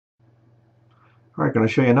All right, going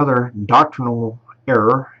to show you another doctrinal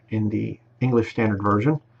error in the English Standard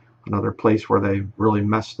Version, another place where they really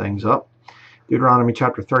mess things up. Deuteronomy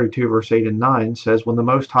chapter 32, verse 8 and 9 says, "When the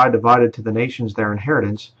Most High divided to the nations their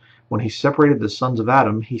inheritance, when he separated the sons of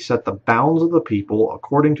Adam, he set the bounds of the people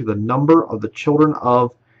according to the number of the children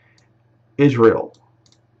of Israel.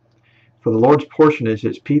 For the Lord's portion is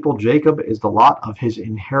his people, Jacob is the lot of his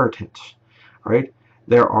inheritance." All right,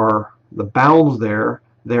 there are the bounds there.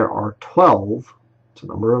 There are 12. It's the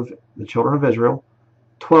number of the children of Israel.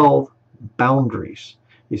 12 boundaries.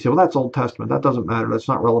 You say, well, that's Old Testament. That doesn't matter. That's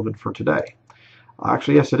not relevant for today.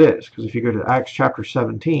 Actually, yes, it is. Because if you go to Acts chapter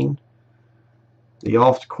 17, the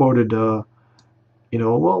oft quoted, well,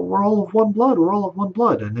 we're all of one blood. We're all of one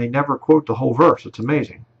blood. And they never quote the whole verse. It's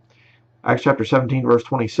amazing. Acts chapter 17, verse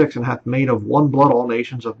 26, "And hath made of one blood all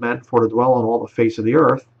nations of men for to dwell on all the face of the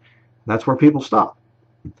earth." That's where people stop.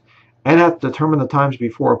 "And hath determined the times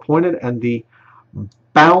before appointed and the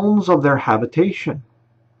bounds of their habitation."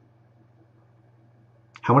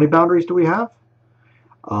 How many boundaries do we have?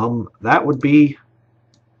 That would be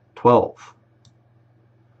 12.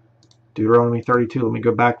 Deuteronomy 32. Let me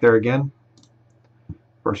go back there again.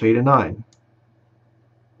 Verse 8 and 9.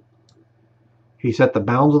 He set the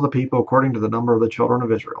bounds of the people according to the number of the children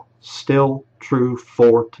of Israel. Still true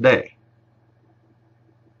for today.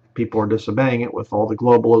 People are disobeying it with all the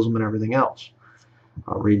globalism and everything else.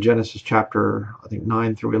 Read Genesis chapter, I think,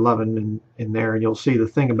 9 through 11 in there, and you'll see the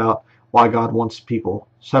thing about why God wants people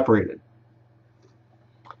separated.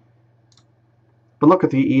 But look at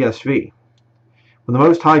the ESV. "When the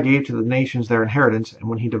Most High gave to the nations their inheritance, and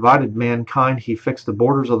when he divided mankind, he fixed the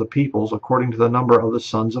borders of the peoples according to the number of the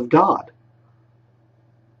sons of God."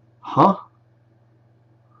 Huh?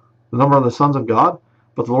 The number of the sons of God?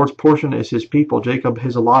 "But the Lord's portion is his people, Jacob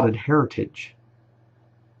his allotted heritage."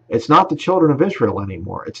 It's not the children of Israel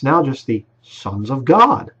anymore. It's now just the sons of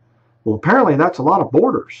God. Well, apparently that's a lot of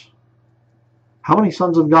borders. How many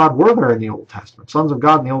sons of God were there in the Old Testament? Sons of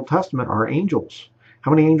God in the Old Testament are angels.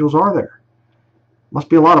 How many angels are there? Must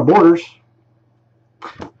be a lot of borders.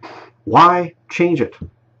 Why change it?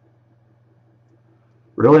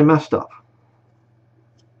 Really messed up.